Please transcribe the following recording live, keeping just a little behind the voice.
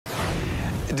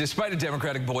Despite a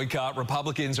Democratic boycott,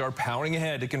 Republicans are powering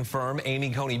ahead to confirm Amy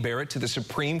Coney Barrett to the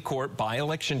Supreme Court by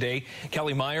Election Day.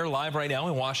 Kelly Meyer live right now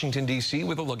in Washington, D.C.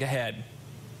 with a look ahead.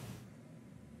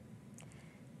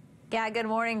 Yeah, good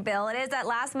morning, Bill. It is that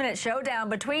last-minute showdown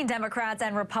between Democrats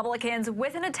and Republicans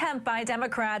with an attempt by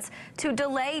Democrats to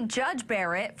delay Judge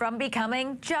Barrett from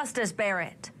becoming Justice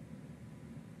Barrett.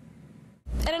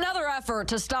 In another effort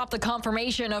to stop the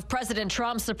confirmation of President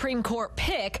Trump's Supreme Court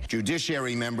pick,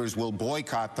 Judiciary members will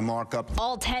boycott the markup.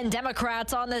 All 10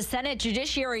 Democrats on the Senate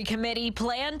Judiciary Committee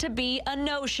plan to be a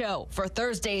no-show for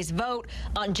Thursday's vote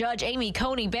on Judge Amy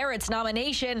Coney Barrett's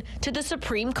nomination to the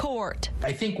Supreme Court.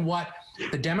 I think what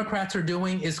the Democrats are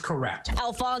doing is correct.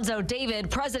 Alfonso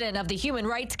David, president of the Human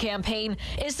Rights Campaign,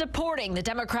 is supporting the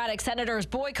Democratic senators'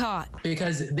 boycott.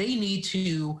 Because they need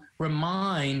to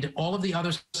remind all of the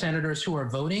other senators who are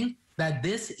voting that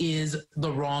this is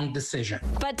the wrong decision.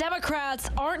 But Democrats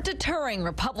aren't deterring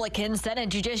Republican Senate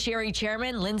Judiciary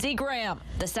Chairman Lindsey Graham.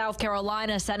 The South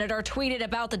Carolina senator tweeted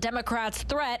about the Democrats'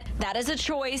 threat. That is a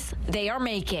choice they are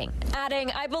making, adding,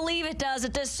 "I believe it does a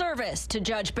disservice to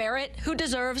Judge Barrett, who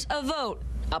deserves a vote,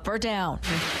 up or down."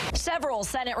 Several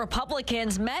Senate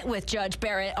Republicans met with Judge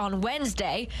Barrett on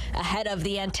Wednesday ahead of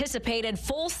the anticipated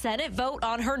full Senate vote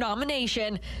on her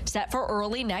nomination set for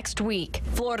early next week.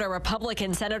 Florida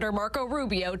Republican Senator Marco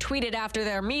Rubio tweeted after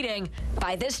their meeting,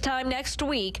 "By this time next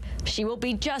week, she will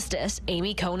be Justice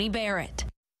Amy Coney Barrett."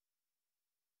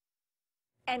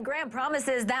 And Graham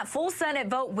promises that full Senate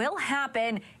vote will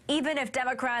happen even if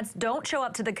Democrats don't show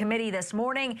up to the committee this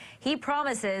morning. He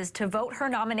promises to vote her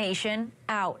nomination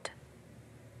out.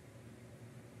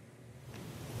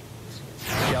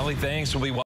 Kelly, thanks. We'll be